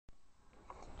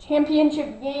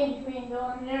championship game between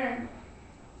Dylan and Aaron.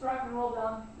 Let's rock and roll,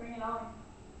 Dylan. Bring it on.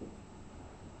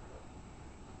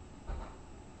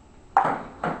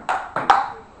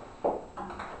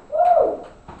 Woo!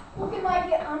 Looking like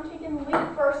it. I'm taking the lead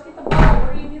first. Get the ball.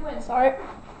 What are you doing? Sorry.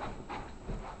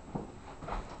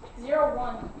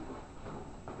 0-1.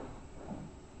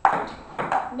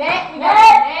 Net. We got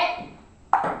net.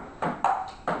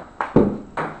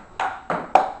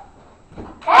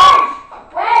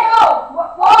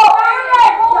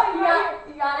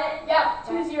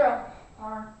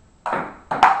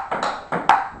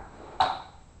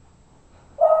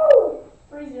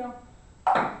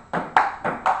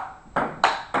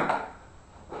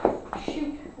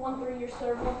 Shoot. 1-3 your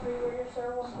serve, 1-3 your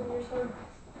serve, 1-3 your serve.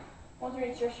 1-3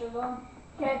 it's your serve, Dylan.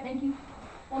 Okay, thank you.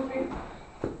 1-3.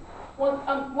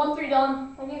 1-3 Dylan.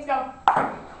 I think it's go.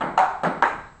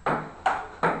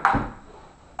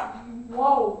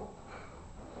 Whoa.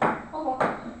 Hold on.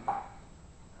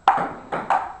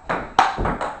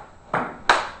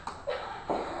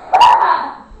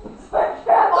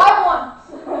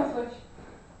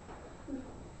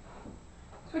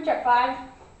 Switch at 5.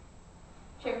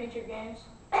 Championship games.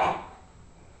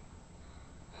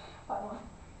 5-1.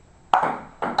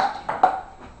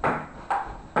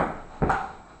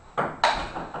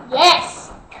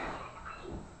 Yes!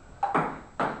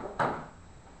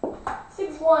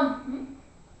 6-1.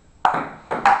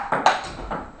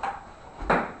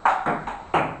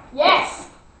 Yes!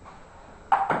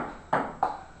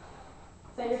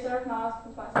 Say your serve, no,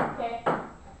 it's fine. Okay.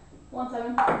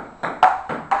 1-7.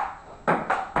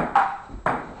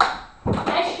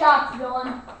 Shots, Dylan.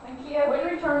 Thank you. Way to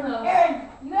return those. Aaron,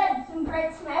 you had some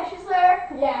great smashes there.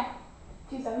 Yeah.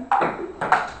 2-7.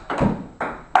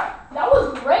 That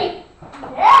was great.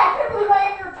 Yeah, I couldn't believe I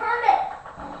even returned it.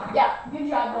 Yeah, good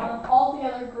job, Dylan. All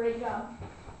together, great job.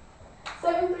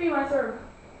 7-3 my serve.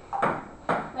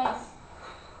 Thanks.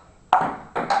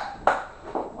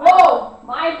 Whoa,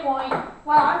 my point.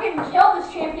 Wow, I'm getting killed this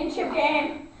championship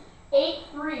game.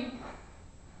 8-3.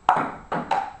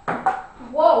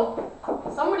 Whoa.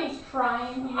 Somebody's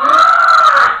trying here.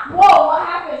 Ah! Whoa, what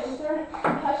happened? Is there a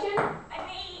concussion?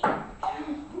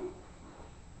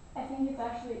 I think it's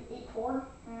actually 8-4.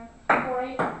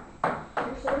 4-8.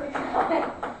 You're serving.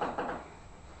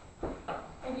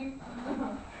 Thank you.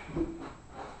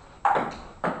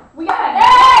 We got a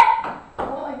net!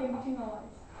 Well, I gave you 2 no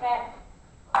lights. Bet.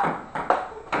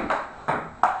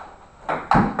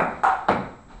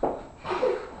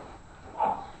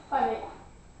 5-8.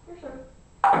 You're serving.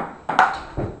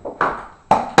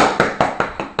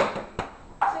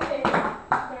 6-8.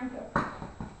 Turn go.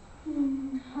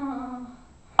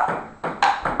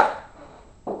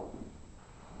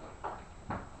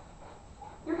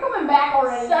 You're coming back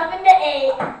already. 7-8.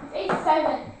 It's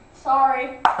 8-7. Sorry.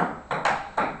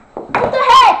 What the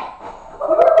heck?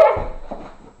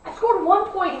 I scored 1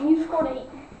 point and you scored 8.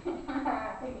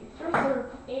 Sure, sir.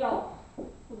 8-all.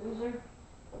 Loser.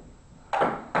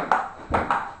 Come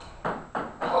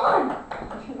on.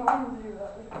 You're on 0.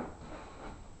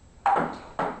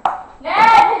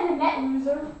 Net! Net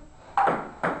loser.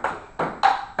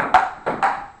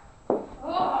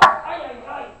 Oh,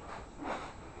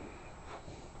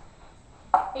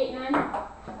 8-9.